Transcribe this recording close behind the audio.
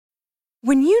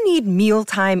When you need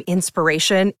mealtime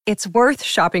inspiration, it's worth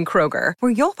shopping Kroger,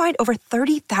 where you'll find over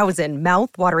 30,000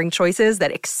 mouth-watering choices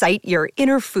that excite your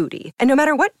inner foodie. And no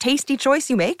matter what tasty choice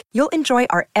you make, you'll enjoy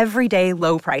our everyday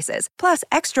low prices, plus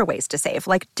extra ways to save,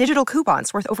 like digital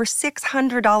coupons worth over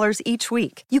 $600 each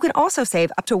week. You can also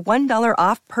save up to $1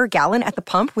 off per gallon at the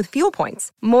pump with fuel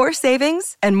points. More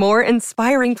savings and more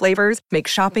inspiring flavors make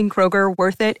shopping Kroger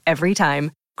worth it every time.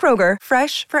 Kroger,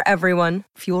 fresh for everyone.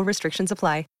 Fuel restrictions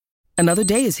apply. Another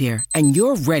day is here, and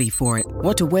you're ready for it.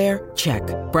 What to wear? Check.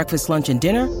 Breakfast, lunch, and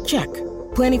dinner? Check.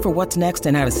 Planning for what's next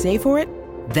and how to save for it?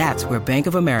 That's where Bank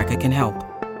of America can help.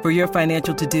 For your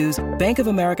financial to-dos, Bank of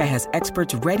America has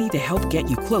experts ready to help get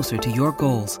you closer to your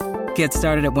goals. Get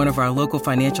started at one of our local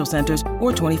financial centers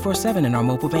or 24/7 in our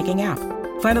mobile banking app.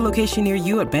 Find a location near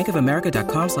you at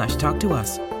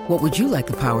bankofamerica.com/talktous. What would you like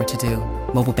the power to do?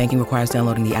 Mobile banking requires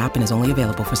downloading the app and is only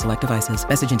available for select devices.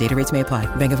 Message and data rates may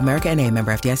apply. Bank of America N.A.,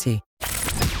 member FDIC.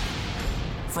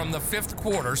 From the Fifth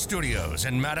Quarter Studios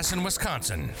in Madison,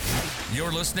 Wisconsin,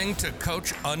 you're listening to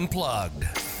Coach Unplugged.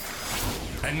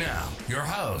 And now, your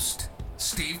host,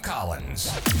 Steve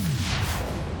Collins.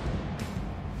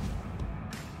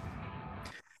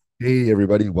 Hey,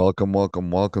 everybody. Welcome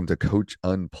to Coach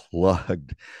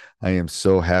Unplugged. I am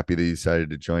so happy that you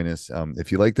decided to join us.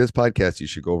 If you like this podcast, you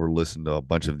should go over and listen to a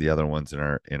bunch of the other ones in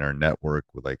our network,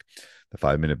 with like the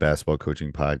 5-Minute Basketball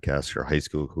Coaching Podcast, or High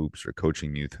School Hoops, or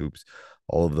Coaching Youth Hoops.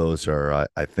 All of those are,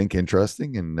 I think,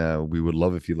 interesting, and we would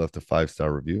love if you left a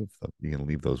 5-star review. You can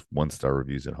leave those 1-star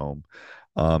reviews at home.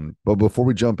 But before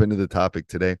we jump into the topic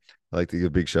today, I'd like to give a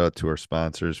big shout out to our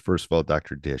sponsors. First of all,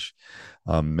 Dr. Dish.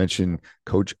 Mention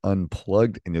Coach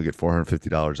Unplugged and you'll get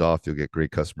 $450 off. You'll get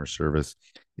great customer service.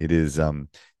 It is,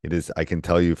 I can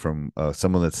tell you from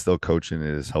someone that's still coaching,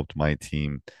 it has helped my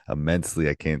team immensely.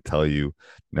 I can't tell you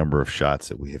the number of shots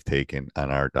that we have taken on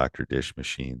our Dr. Dish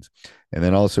machines. And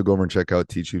then also go over and check out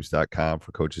teachhoops.com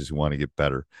for coaches who want to get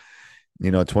better.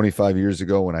 25 years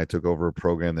ago, when I took over a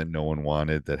program that no one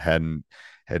wanted, that had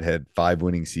 5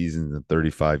 winning seasons in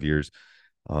 35 years,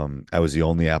 I was the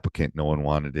only applicant. No one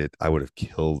wanted it. I would have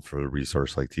killed for a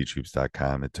resource like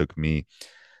teachhoops.com. It took me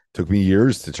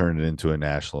years to turn it into a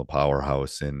national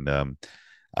powerhouse. And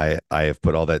I have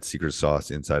put all that secret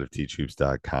sauce inside of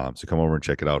teachhoops.com. So come over and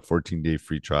check it out. 14-day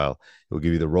free trial. It will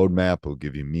give you the roadmap. It will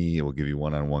give you me. It will give you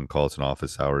one-on-one calls and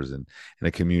office hours and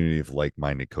a community of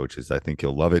like-minded coaches. I think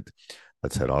you'll love it.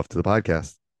 Let's head off to the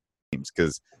podcast,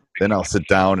 because then I'll sit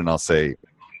down and I'll say,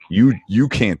 you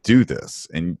can't do this,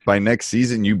 and by next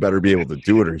season you better be able to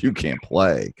do it or you can't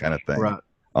play, kind of thing. Right.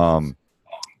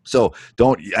 So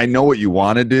I know what you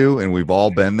want to do, and we've all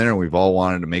been there, and we've all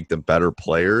wanted to make them better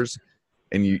players,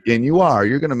 and you're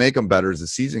going to make them better as the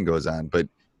season goes on. But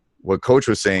what Coach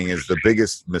was saying is the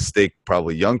biggest mistake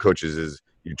probably young coaches is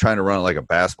you're trying to run it like a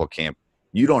basketball camp.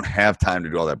 You don't have time to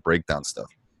do all that breakdown stuff.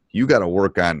 You got to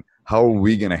work on how are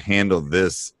we going to handle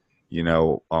this,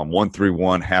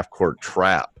 1-3-1 half court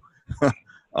trap.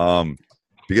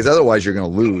 Because otherwise you're going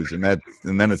to lose, and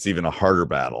then it's even a harder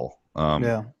battle.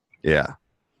 Yeah.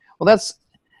 Well,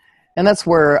 that's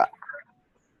where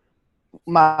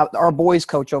our boys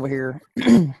coach over here,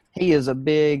 he is a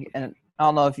big, and I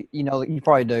don't know if you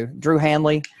probably do, Drew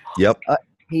Hanley. Yep.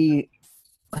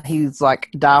 He's like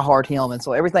diehard him, and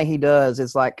so everything he does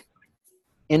is like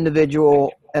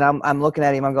individual. And I'm looking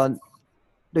at him, I'm going,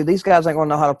 dude, these guys ain't going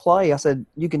to know how to play. I said,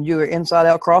 you can do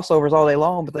inside-out crossovers all day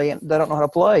long, but they don't know how to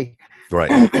play. Right.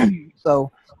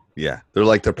 So. Yeah, they're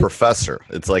like the professor.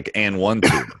 It's like and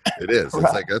 1-2. It is. Right.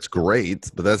 It's like, that's great,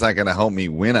 but that's not going to help me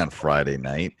win on Friday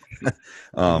night.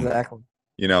 Exactly.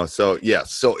 So yeah,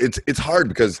 so it's hard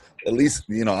because at least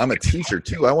I'm a teacher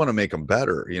too. I want to make them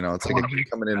better. It's like a kid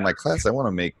coming in my class. I want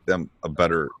to make them a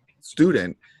better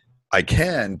student. I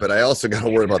can, but I also got to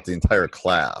worry about the entire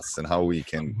class and how we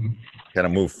can kind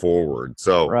of move forward.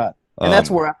 So right, and that's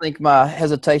where I think my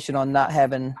hesitation on not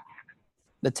having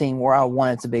the team where I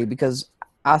want it to be, because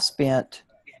I spent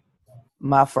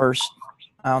my first,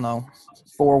 5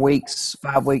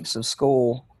 weeks of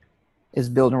school is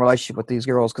building a relationship with these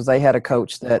girls, because they had a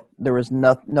coach that there was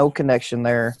no connection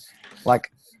there. Like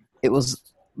it was,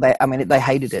 they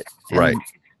hated it. And right.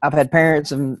 I've had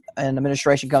parents and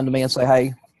administration come to me and say,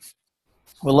 hey,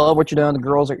 we love what you're doing. The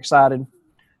girls are excited,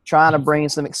 trying to bring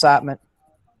some excitement.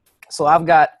 So I've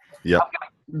got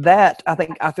that.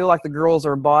 I feel like the girls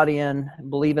are bought in,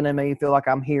 believing in me, feel like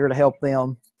I'm here to help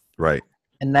them. Right.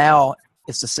 And now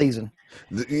it's the season.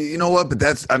 You know what?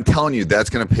 But I'm telling you,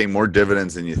 that's going to pay more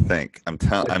dividends than you think. Don't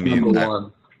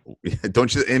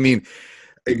you? I mean,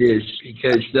 it is,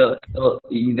 because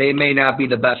they may not be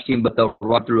the best team, but they'll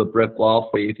run through a brick wall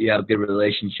for you if you have a good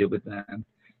relationship with them.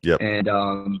 Yep. And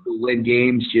win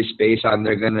games just based on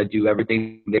they're going to do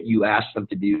everything that you ask them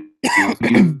to do.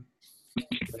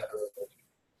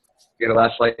 You're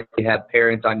less likely to have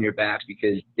parents on your backs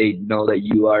because they know that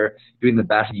you are doing the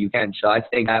best you can. So I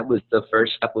think that was the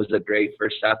first step, was a great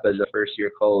first step as a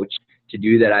first-year coach to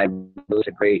do that.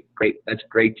 That's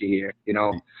great to hear. You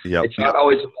know, It's not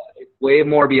always way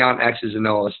more beyond X's and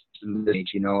O's.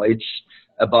 You know, it's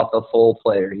about the full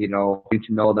player, you know, getting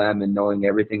to know them and knowing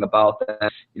everything about them,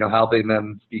 you know, helping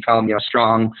them become, you know,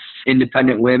 strong,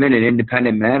 independent women and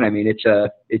independent men. I mean, it's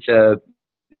a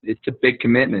big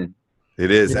commitment. It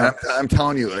is. Yeah. I'm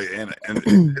telling you, and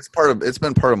it's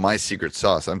been part of my secret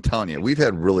sauce. I'm telling you, we've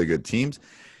had really good teams,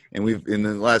 and in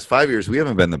the last 5 years, we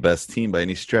haven't been the best team by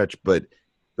any stretch, but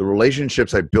the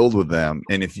relationships I build with them,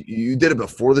 and if you did it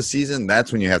before the season,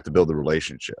 that's when you have to build the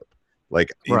relationship. Like,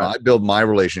 you know, I build my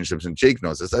relationships, and Jake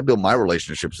knows this. I build my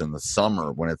relationships in the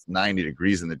summer when it's 90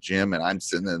 degrees in the gym and I'm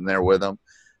sitting in there with them.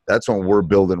 That's when we're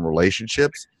building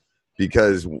relationships,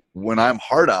 because when I'm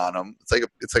hard on them, it's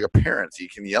like a parent. You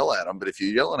can yell at them, but if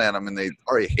you're yelling at them and they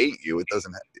already hate you, it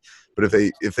doesn't. But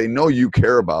if they know you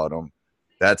care about them,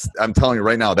 I'm telling you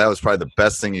right now, that was probably the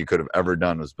best thing you could have ever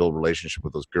done, was build a relationship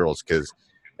with those girls.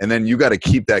 And then you got to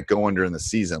keep that going during the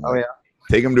season. Like,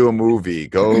 take them to a movie,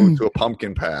 go to a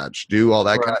pumpkin patch, do all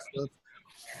that kind of stuff.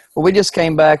 Well, we just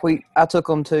came back. I took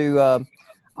them to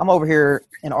I'm over here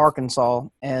in Arkansas,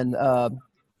 and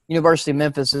University of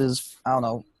Memphis is,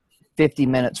 50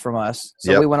 minutes from us.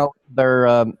 So we went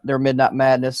over their Midnight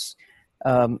Madness.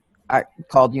 I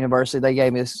called university. They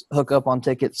gave me this hookup on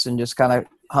tickets and just kind of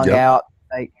hung out.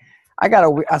 I got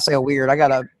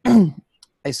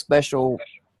a special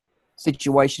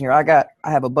situation here. I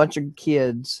have a bunch of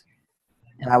kids,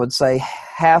 and I would say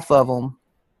half of them,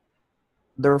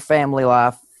 their family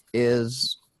life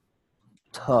is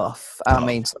tough. I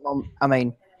mean,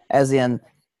 as in,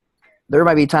 there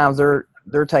may be times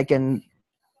they're taking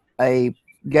a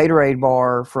Gatorade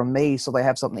bar from me so they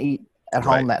have something to eat at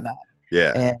home that night.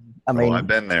 Yeah. And I mean, I've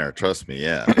been there. Trust me.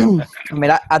 Yeah. I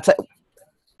mean,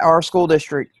 our school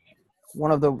district, one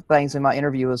of the things in my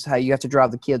interview is how you have to drive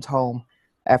the kids home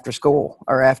after school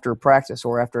or after practice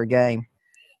or after a game.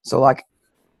 So, like,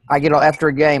 after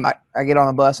a game, I get on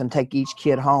a bus and take each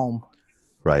kid home.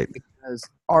 Right. Because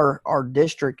our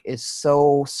district is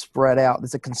so spread out.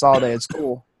 It's a consolidated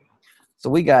school.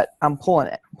 So I'm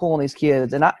pulling these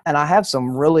kids, and I have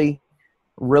some really,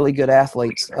 really good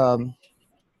athletes. 2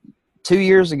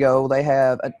 years ago, there's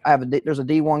a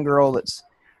D1 girl that's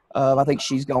I think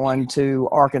she's going to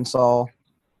Arkansas,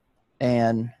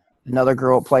 and another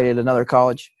girl played at another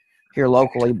college here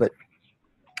locally. But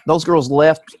those girls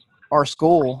left our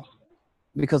school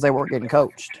because they weren't getting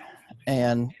coached.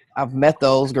 And I've met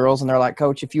those girls, and they're like,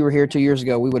 "Coach, if you were here 2 years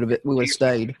ago, we would have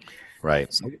stayed."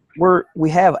 Right. So we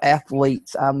have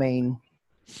athletes. I mean,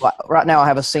 right now I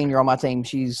have a senior on my team.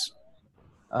 She's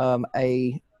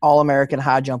a All-American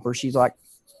high jumper. She's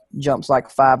jumps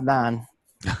like 5'9".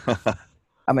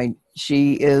 I mean,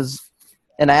 she is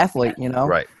an athlete, you know.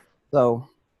 Right. So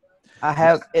I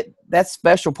have it. That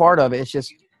special part of it. It's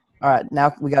just, all right,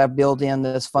 now we got to build in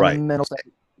this fundamental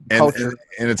culture.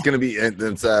 And it's going to be, I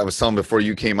was telling before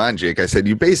you came on, Jake, I said,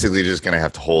 you're basically just going to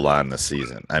have to hold on this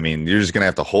season. I mean, you're just going to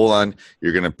have to hold on.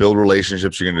 You're going to build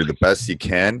relationships. You're going to do the best you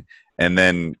can. And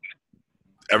then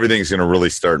everything's going to really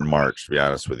start in March, to be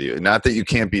honest with you. Not that you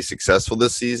can't be successful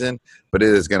this season, but it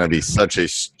is going to be such a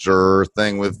stir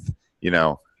thing with,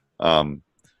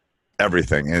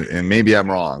 everything. And maybe I'm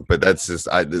wrong, but that's just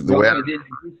the way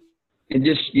And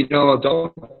just,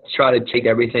 don't try to take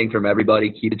everything from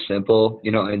everybody. Keep it simple,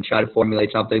 and try to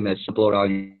formulate something that's simple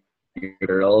around your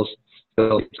girls.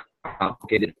 So it's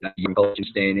complicated in the coaching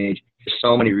day and age. There's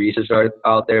so many resources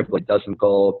out there, but it doesn't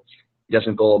go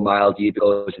a mile deep. It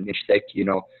goes an inch thick.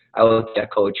 I look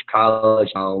at Coach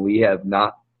College. We have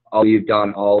not all we've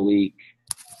done all week.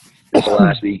 This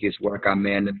last week is work on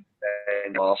man and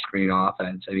ball screen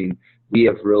offense. I mean, we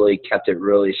have really kept it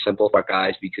really simple for our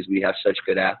guys because we have such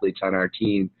good athletes on our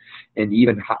team. And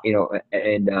even,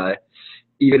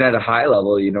 even at a high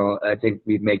level, I think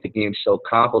we make the game so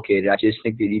complicated. I just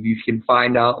think that if you can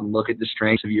find out and look at the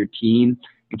strengths of your team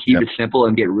and keep it simple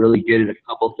and get really good at a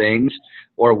couple things,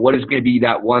 or what is going to be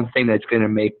that one thing that's going to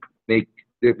make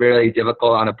it really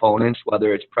difficult on opponents,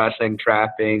 whether it's pressing,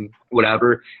 trapping,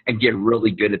 whatever, and get really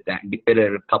good at that and get good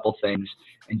at a couple things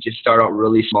and just start out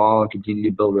really small and continue to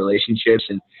build relationships.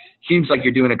 And it seems like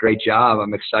you're doing a great job.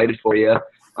 I'm excited for you.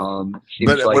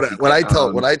 What I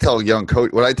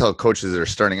tell coaches that are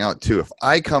starting out too, if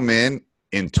I come in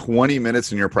 20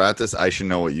 minutes in your practice, I should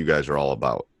know what you guys are all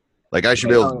about. Like I should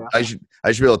be able, I should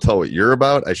be able to tell what you're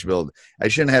about. I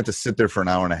shouldn't have to sit there for an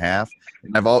hour and a half.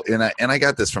 And I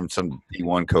got this from some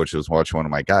D1 coach who was watching one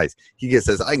of my guys. He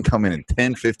says, I can come in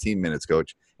 10, 15 minutes,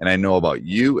 coach, and I know about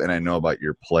you and I know about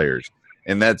your players.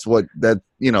 And that's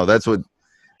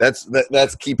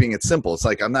keeping it simple. It's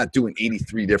like I'm not doing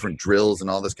 83 different drills and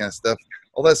all this kind of stuff.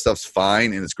 All that stuff's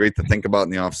fine, and it's great to think about in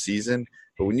the off season.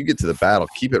 But when you get to the battle,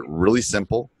 keep it really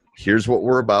simple. Here's what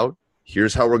we're about.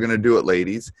 Here's how we're going to do it,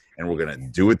 ladies, and we're going to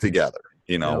do it together.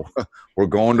 We're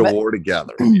going to war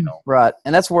together. Right,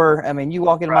 and that's where you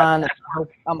walk in mine.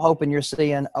 I'm hoping you're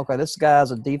seeing. Okay, this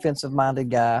guy's a defensive-minded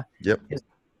guy. Yep.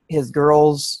 His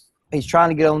girls, he's trying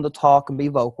to get them to talk and be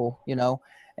vocal.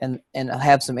 And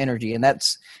have some energy, and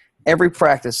that's every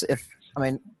practice.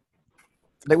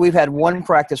 We've had one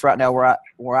practice right now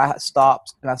where I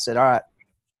stopped and I said, all right,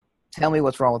 tell me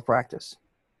what's wrong with practice.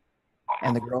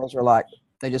 And the girls were like,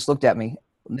 they just looked at me.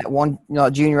 That one,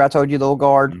 junior, I told you, the little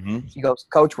guard, She goes,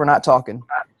 Coach, we're not talking.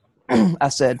 I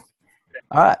said,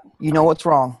 all right, you know what's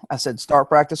wrong. I said, start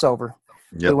practice over.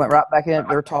 Yep. We went right back in.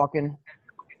 They're talking.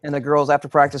 And the girls after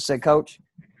practice said, Coach,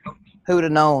 who would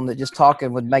have known that just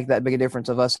talking would make that big a difference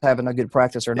of us having a good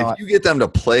practice or not? If you get them to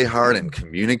play hard and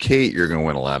communicate, you're going to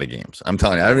win a lot of games. I'm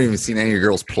telling you, I haven't even seen any of your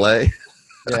girls play.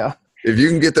 Yeah. If you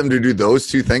can get them to do those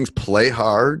two things, play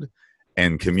hard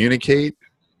and communicate,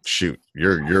 shoot,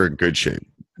 you're in good shape.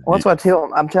 Well, that's what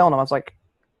I'm telling them. I was like,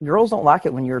 girls don't like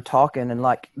it when you're talking and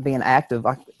like being active.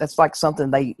 That's like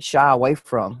something they shy away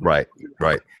from. Right.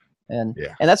 And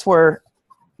that's where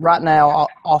right now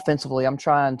offensively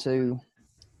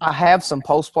I have some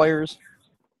post players,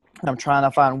 and I'm trying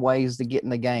to find ways to get in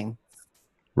the game.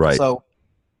 Right. So,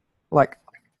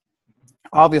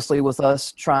 obviously with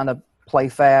us trying to play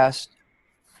fast,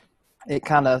 it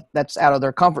that's out of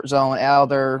their comfort zone,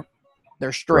 out of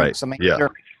their strengths. Right.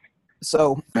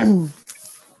 So I'm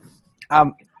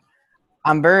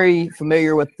very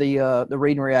familiar with the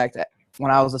read and react.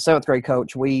 When I was a 7th grade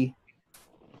coach,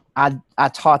 I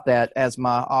taught that as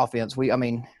my offense.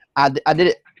 I did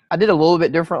it. I did a little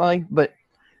bit differently, but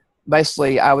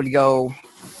basically I would go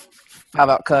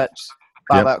 5-out cuts,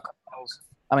 5-out calls.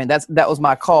 That was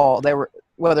my call. They were,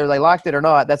 whether they liked it or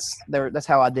not, that's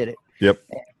how I did it. Yep.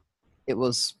 It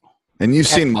was. And you've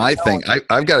seen my thing.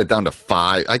 I've got it down to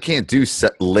 5. I can't do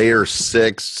layer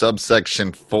 6,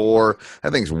 subsection 4.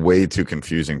 That thing's way too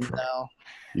confusing for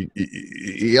me.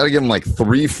 You got to give them like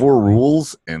 3, 4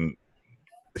 rules, and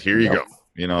here you go.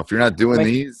 If you're not doing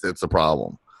these, it's a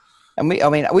problem. And we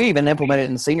even implemented it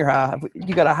in senior high.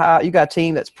 You got a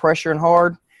team that's pressuring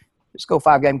hard, just go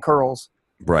 5-game curls.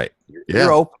 Right.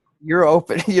 Yeah. You're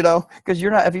open, because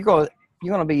you're not, if you're going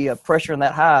to be pressuring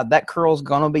that high, that curl's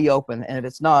going to be open. And if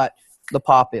it's not, the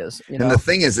pop is, And the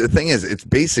thing is, it's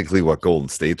basically what Golden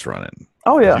State's running.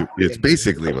 Oh yeah. It's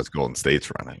basically what Golden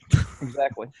State's running.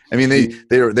 Exactly. They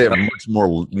have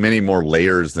many more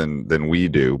layers than we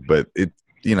do, but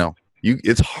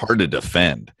it's hard to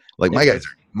defend. Like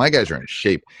my guys are in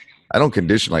shape. I don't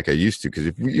condition like I used to, because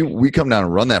if we come down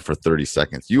and run that for 30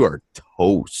 seconds, you are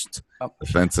toast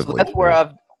defensively. So that's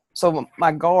where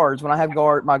my guards, when I have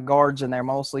my guards in there,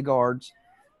 mostly guards,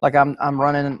 like I'm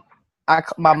running.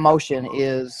 My motion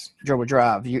is dribble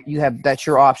drive. You have, that's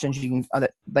your options. You can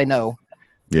they know.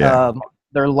 Yeah.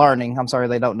 They're learning. I'm sorry,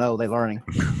 they don't know. They're learning.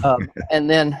 And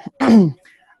then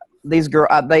these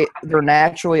girls, they're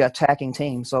naturally attacking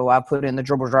teams. So I put in the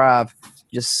dribble drive,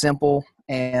 just simple.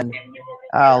 And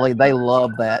they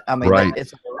love that. Right.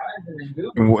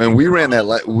 And we ran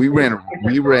that. We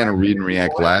ran a read and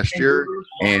react last year,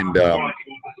 and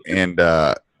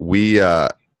we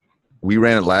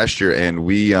ran it last year, and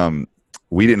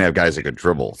we didn't have guys that could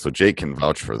dribble. So Jake can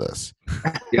vouch for this.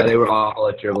 Yeah, they were awful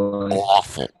at dribbling.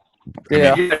 Awful.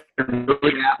 Yeah.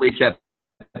 Really athletes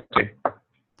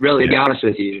really, to be honest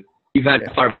with you, you've had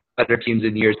far better teams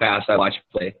in years past I watched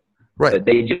play. Right. But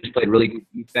they just played really good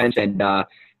defense, and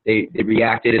they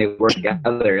reacted and it worked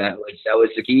together. That was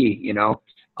the key,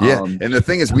 Yeah, and the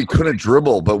thing is, we couldn't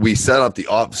dribble, but we set up the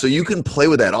off. So you can play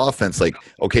with that offense. Like,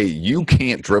 okay, you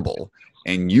can't dribble,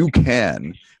 and you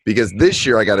can, because this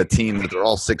year I got a team that they're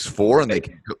all 6'4", and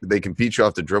they can beat you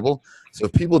off the dribble. So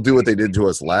if people do what they did to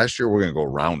us last year, we're gonna go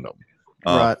around them.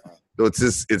 Right. So it's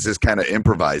just kind of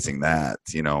improvising that,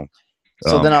 So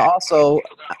then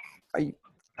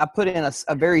I put in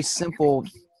a very simple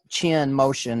chin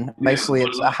motion. Basically,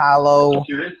 it's a high-low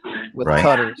with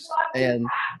cutters. And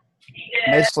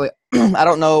basically, I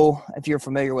don't know if you're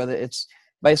familiar with it. It's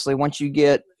basically once you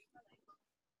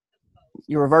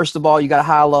reverse the ball, you got a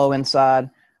high-low inside,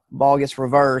 ball gets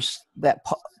reversed, that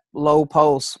low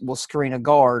post will screen a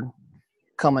guard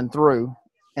coming through.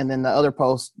 and then the other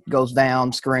post goes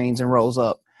down, screens, and rolls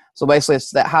up. So basically,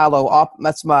 it's that high-low.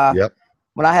 That's my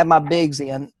when I have my bigs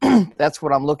in. That's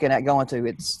what I'm looking at going to.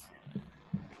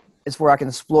 It's where I can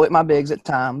exploit my bigs at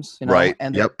times, you know. Right.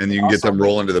 And and you can get them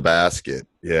rolling to the basket.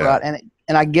 Yeah. Right.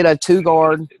 And I get a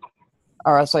 2-guard,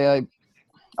 or I say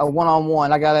a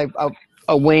one-on-one. I got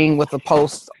a wing with a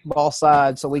post ball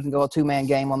side, so we can go a 2-man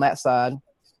game on that side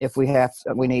if we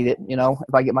need it. You know,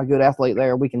 if I get my good athlete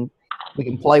there, we can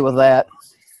play with that.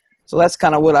 So that's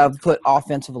kind of what I've put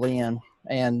offensively in,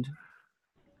 and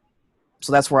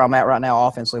so that's where I'm at right now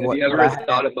offensively. Have you ever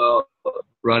thought about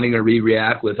running a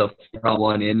re-react with a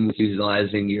 4-on-1 in with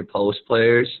utilizing your post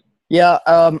players? Yeah,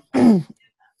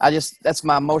 that's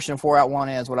my motion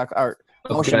 4-out-1 is what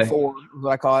motion 4 is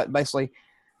what I call it. Basically,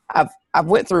 I've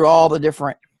went through all the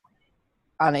different.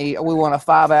 We want a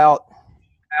 5-out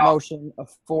motion, a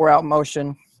 4-out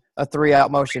motion, a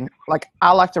 3-out motion. Like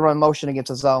I like to run motion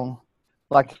against a zone.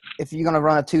 Like if you're gonna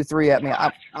run a 2-3 at me,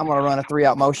 I'm gonna run a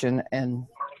 3-out motion, and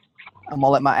I'm gonna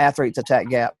let my athletes attack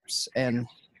gaps, and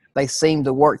they seem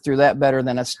to work through that better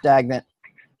than a stagnant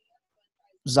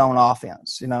zone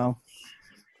offense, you know?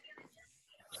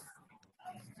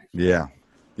 Yeah.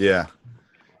 Yeah.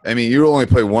 I mean, you only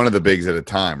play one of the bigs at a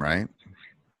time, right?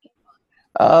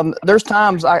 There's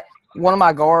times one of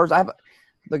my guards, I have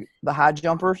the high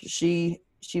jumper. She's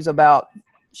probably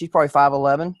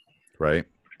 5'11". Right.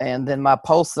 And then my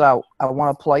post that I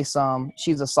want to play some,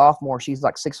 she's a sophomore. She's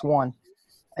like 6'1",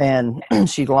 and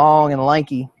she's long and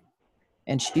lanky.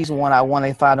 And she's the one I want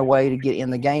to find a way to get in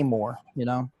the game more, you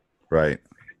know? Right.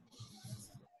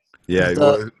 Yeah.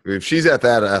 Well, if she's at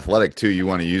that athletic too, you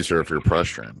want to use her if you're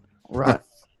pressuring. Right.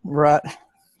 Right.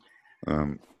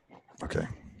 Okay.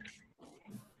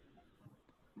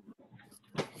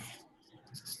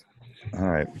 All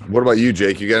right. What about you,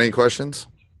 Jake? You got any questions?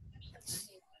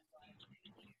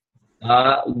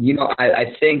 I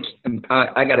think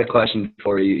I got a question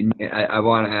for you. I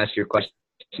want to ask your question.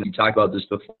 You talked about this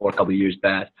before a couple of years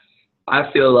back.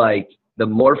 I feel like the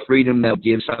more freedom that we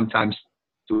give sometimes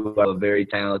to a very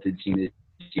talented team this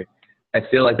year, I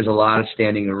feel like there's a lot of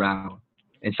standing around.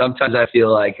 And sometimes I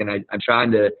feel like, and I'm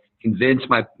trying to convince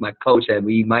my coach that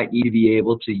we might need to be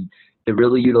able to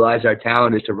really utilize our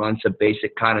talent is to run some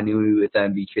basic continuity with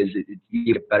them, because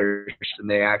you get better than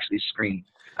they actually screen.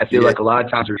 I feel like a lot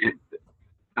of times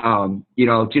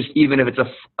just even if it's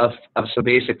a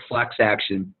basic flex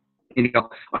action,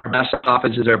 our best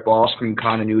offense is our ball screen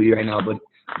continuity right now, but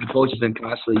the coach has been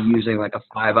constantly using like a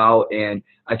 5-out, and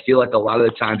I feel like a lot of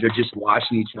the times they're just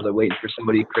watching each other, waiting for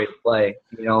somebody to create a play,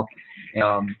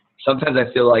 sometimes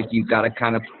I feel like you've got to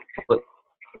kind of put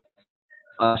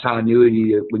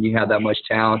continuity when you have that much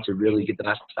talent to really get the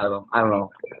best out of them. I don't know.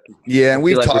 Yeah, and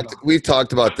we've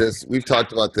talked about this. We've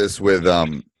talked about this with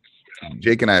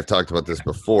Jake and I have talked about this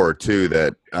before too.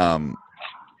 That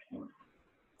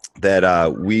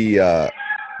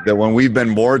when we've been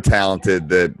more talented,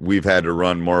 that we've had to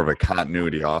run more of a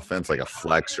continuity offense, like a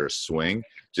flex or a swing,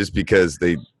 just because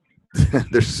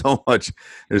there's so much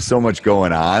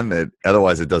going on that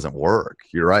otherwise it doesn't work.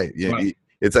 You're right. Right.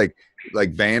 It's like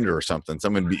Vander or something.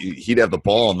 He'd have the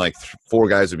ball and like 4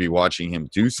 guys would be watching him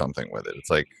do something with it. It's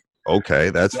like,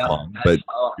 okay, that's fun, but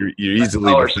you're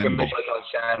easily defendable. On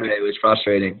Saturday, it was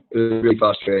frustrating. It was really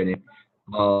frustrating.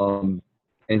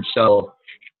 And so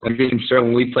I'm just concerned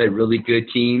when we play really good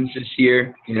teams this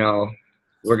year,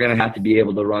 we're going to have to be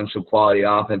able to run some quality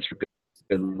offense for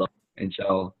good luck. And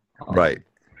so right.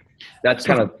 That's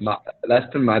that's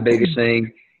been my biggest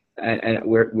thing. And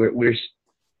we're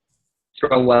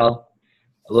throwing well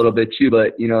a little bit too,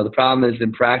 but the problem is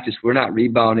in practice we're not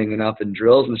rebounding enough in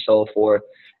drills and so forth.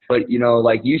 But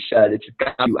like you said, it's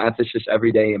got to be emphasis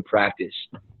every day in practice.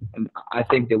 And I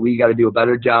think that we got to do a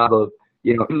better job of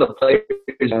even the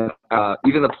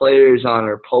players on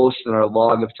our post and our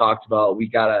log have talked about we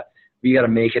gotta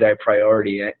make it a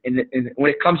priority. And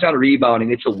when it comes down to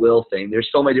rebounding, it's a will thing. There's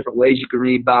so many different ways you can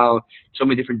rebound, so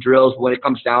many different drills. When it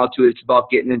comes down to it, it's about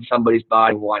getting in somebody's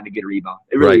body and wanting to get a rebound.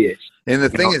 It really is. And the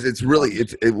thing is, it's really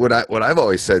what I've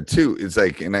always said too is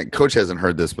like, and that coach hasn't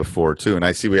heard this before too. And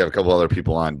I see we have a couple other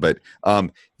people on, but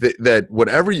that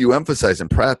whatever you emphasize in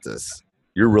practice,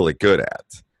 you're really good at.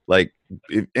 Like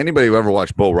if anybody who ever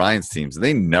watched Bo Ryan's teams,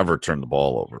 they never turn the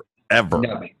ball over ever.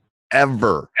 No.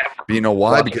 Ever. But you know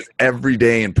why? Because every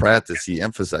day in practice he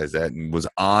emphasized that and was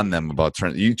on them about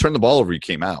you turn the ball over, you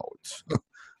came out.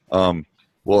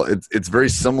 Well, it's very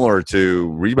similar to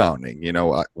rebounding.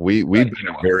 We've been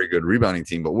a very good rebounding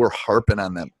team, but we're harping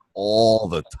on them all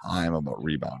the time about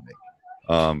rebounding.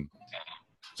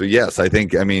 So So yes, I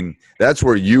think, I mean, that's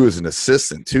where you as an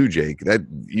assistant too, Jake, that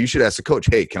you should ask the coach,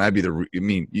 hey, can I be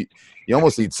you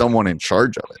almost need someone in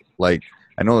charge of it. Like,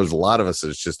 I know there's a lot of us,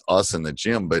 it's just us in the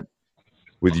gym, but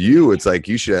with you, it's like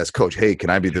you should ask coach, hey, can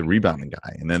I be the rebounding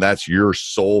guy? And then that's your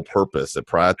sole purpose at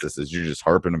practice is you're just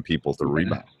harping on people to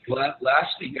rebound. Well,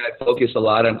 last week I focused a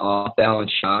lot on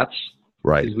off-balance shots.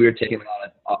 Right. Because we were taking a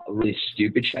lot of really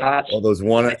stupid shots. All those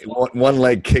one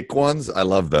leg kick ones, I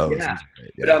love those. Yeah.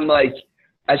 But I'm like,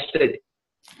 I said,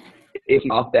 if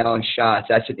off-balance shots,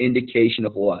 that's an indication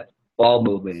of what? Ball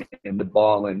movement and the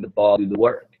ball do the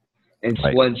work. And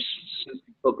right. Once we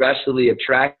progressively have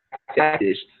tracked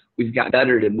this, we've gotten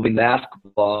better at moving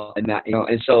basketball and that,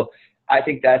 and so I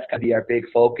think that's going to be our big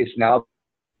focus now.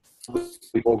 We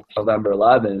focus on November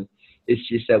 11. It's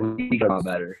just that we get on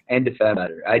better and defend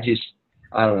better. I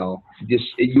don't know.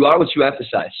 You are what you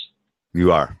emphasize.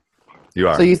 You are.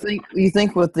 So you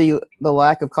think with the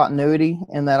lack of continuity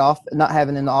and that not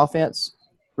having in the offense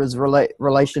was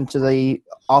relation to the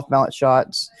off balance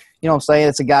shots? You know what I'm saying?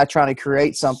 It's a guy trying to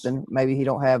create something. Maybe he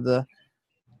don't have the.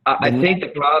 I think the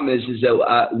problem is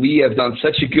that we have done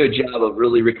such a good job of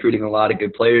really recruiting a lot of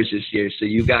good players this year. So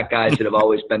you got guys that have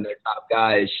always been their top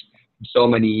guys for so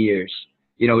many years.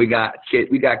 We got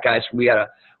guys. We got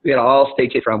an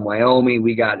all-state kid from Wyoming.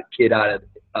 We got a kid out of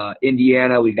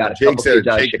Indiana. We got a couple kids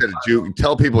out of Chicago.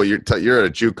 Tell people you're at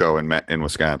a JUCO in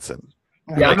Wisconsin.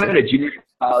 Yeah, I'm at a junior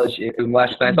college in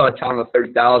West Bend. I saw a town of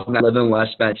 30,000. I live in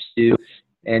West Bend too,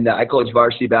 and I coached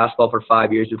varsity basketball for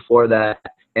 5 years before that.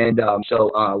 And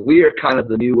so we are kind of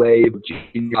the new wave of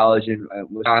junior college in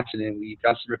Wisconsin, and we've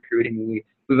done some recruiting. And we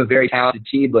have a very talented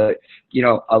team, but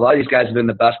a lot of these guys have been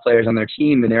the best players on their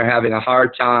team, and they're having a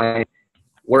hard time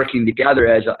working together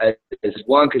as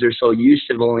one because they're so used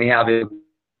to only having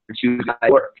two guys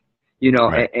work.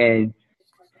 Right. And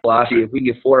philosophy, if we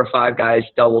get 4 or 5 guys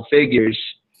double figures,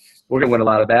 we're going to win a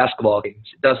lot of basketball games.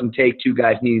 It doesn't take 2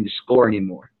 guys needing to score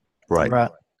anymore. Right.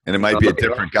 And it might be a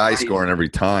different guy scoring every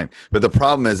time. But the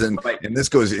problem is, and this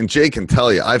goes, and Jay can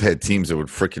tell you, I've had teams that would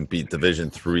freaking beat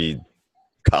Division III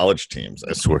college teams.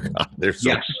 I swear to God, they're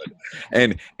so good.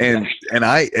 And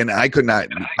I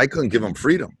couldn't give them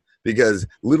freedom because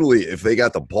literally if they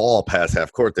got the ball past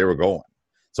half court, they were going.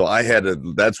 So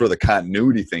that's where the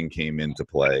continuity thing came into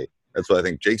play. That's what I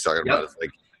think Jake's talking about. It's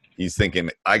like he's thinking,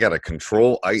 I got to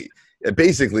control. I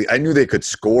knew they could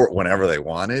score whenever they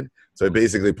wanted. So I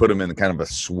basically put them in kind of a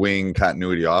swing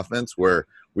continuity offense where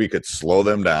we could slow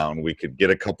them down. We could get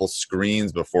a couple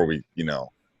screens before we,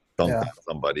 dunk on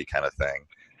somebody kind of thing.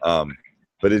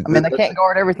 But they can't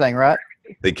guard everything, right?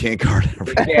 They can't guard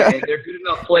everything. Yeah, and they're good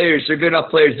enough players. They're good enough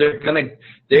players. They're good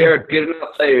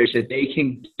enough players that they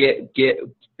can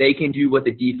they can do what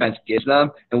the defense gives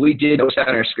them. And we did no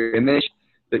center scrimmage,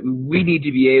 but we need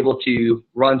to be able to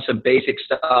run some basic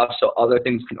stuff so other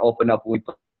things can open up when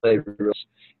we play rules.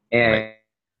 And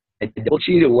we'll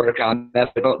continue to work on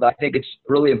that. But I think it's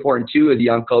really important, too, as a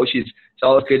young coach. It's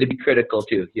always good to be critical,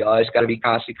 too. You always got to be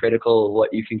constantly critical of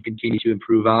what you can continue to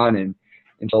improve on and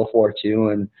so forth, too.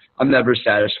 And I'm never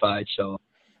satisfied. So.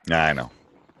 Nah, I know.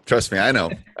 Trust me, I know.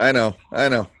 All right,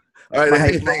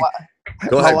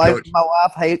 go ahead, Coach. My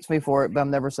wife hates me for it, but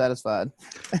I'm never satisfied.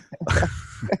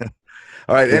 All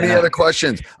right, any other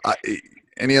questions?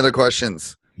 Any other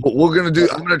questions? I'm going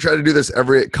to try to do this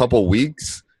every couple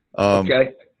weeks.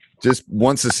 Okay. Just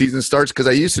once the season starts, because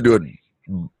I used to do it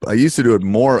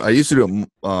more. I was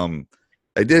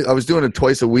doing it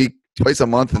twice a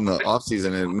month in the off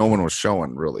season, and no one was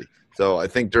showing really. So I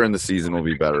think during the season will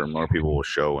be better, and more people will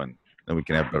show, and then we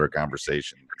can have better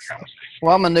conversations.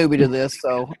 Well, I'm a newbie to this,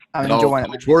 so I'm enjoying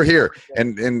it. We're here,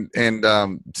 and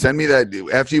send me that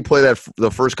after you play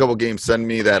the first couple games. Send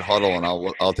me that huddle, and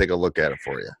I'll take a look at it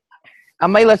for you. I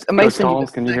may send you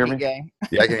the can you hear me? game.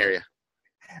 Yeah, I can hear you.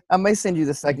 I may send you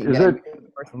the second game. The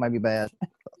first one might be bad.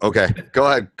 Okay. Go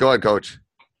ahead, Coach.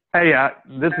 Hey,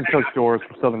 this is Coach Doris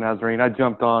from Southern Nazarene. I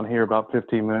jumped on here about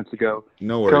 15 minutes ago.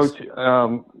 No worries. Coach,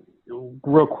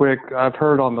 real quick, I've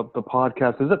heard on the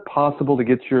podcast, is it possible to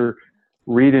get your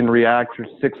read and react your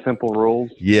 6 simple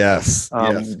rules? Yes.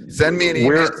 Yes. Send me an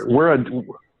email.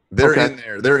 They're in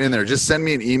there. They're in there. Just send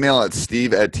me an email at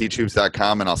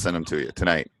steve@teachhoops.com, and I'll send them to you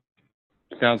tonight.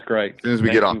 Sounds great. As soon as we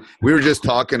get on. We were just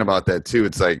talking about that, too.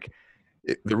 It's like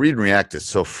the read and react is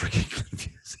so freaking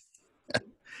confusing.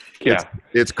 Yeah.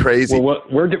 It's crazy. Well,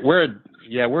 we're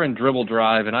in dribble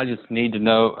drive, and I just need to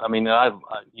know. I mean, like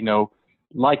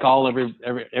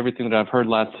everything that I've heard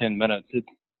last 10 minutes, it's,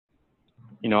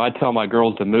 I tell my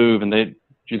girls to move, and they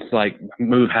just like,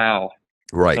 move how?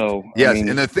 Right. So, Yes, I mean,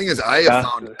 and the thing is, I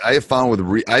have found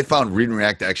Read and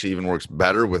React actually even works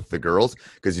better with the girls,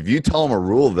 because if you tell them a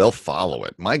rule, they'll follow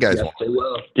it. My guys won't. They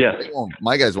will. yes.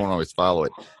 My guys won't always follow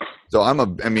it. So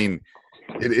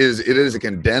it is a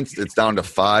condensed. It's down to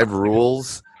 5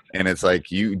 rules, and it's like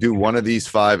you do one of these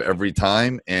 5 every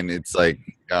time, and it's like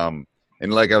and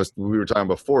like we were talking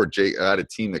before, Jake, I had a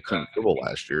team that couldn't dribble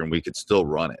last year, and we could still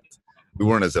run it. We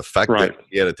weren't as effective. Right.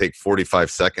 We had to take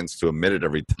 45 seconds to a minute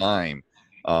every time.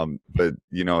 But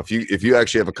if you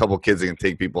actually have a couple kids that can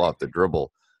take people off the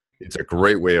dribble, it's a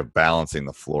great way of balancing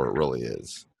the floor. It really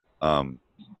is.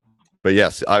 But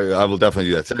yes, I will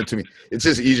definitely do that. Send it to me. It's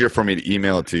just easier for me to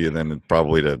email it to you than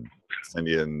probably to send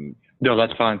you in. No,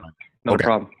 that's fine. No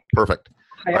problem. Perfect.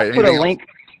 Hey, All right, I put a anything link.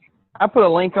 I put a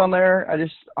link on there.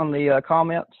 On the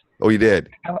comments. Oh, you did?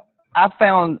 I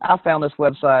found this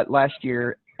website last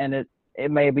year, and it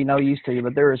may be no use to you,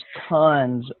 but there is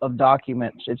tons of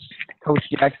documents. It's Coach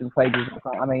Jackson pages.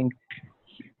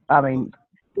 I mean,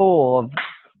 full of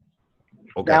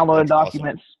downloaded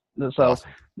documents. Awesome. So awesome.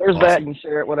 There's that. You can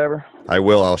share it, whatever. I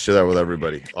will. I'll share that with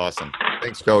everybody. Awesome.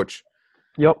 Thanks, Coach.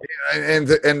 Yep.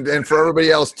 And for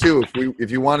everybody else too,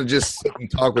 if you want to just sit and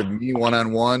talk with me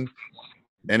one-on-one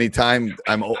anytime,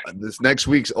 this next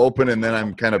week's open, and then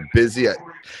I'm kind of busy.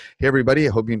 Hey everybody,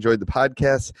 I hope you enjoyed the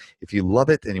podcast. If you love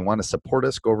it and you want to support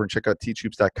us, go over and check out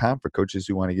teachhoops.com for coaches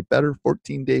who want to get better.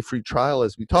 14-day free trial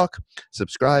as we talk.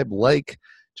 Subscribe, like,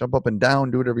 jump up and down,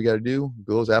 do whatever you got to do.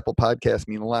 Those Apple Podcasts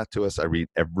mean a lot to us. I read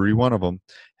every one of them.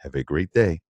 Have a great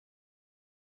day.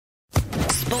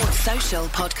 Sports Social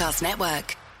Podcast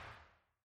Network.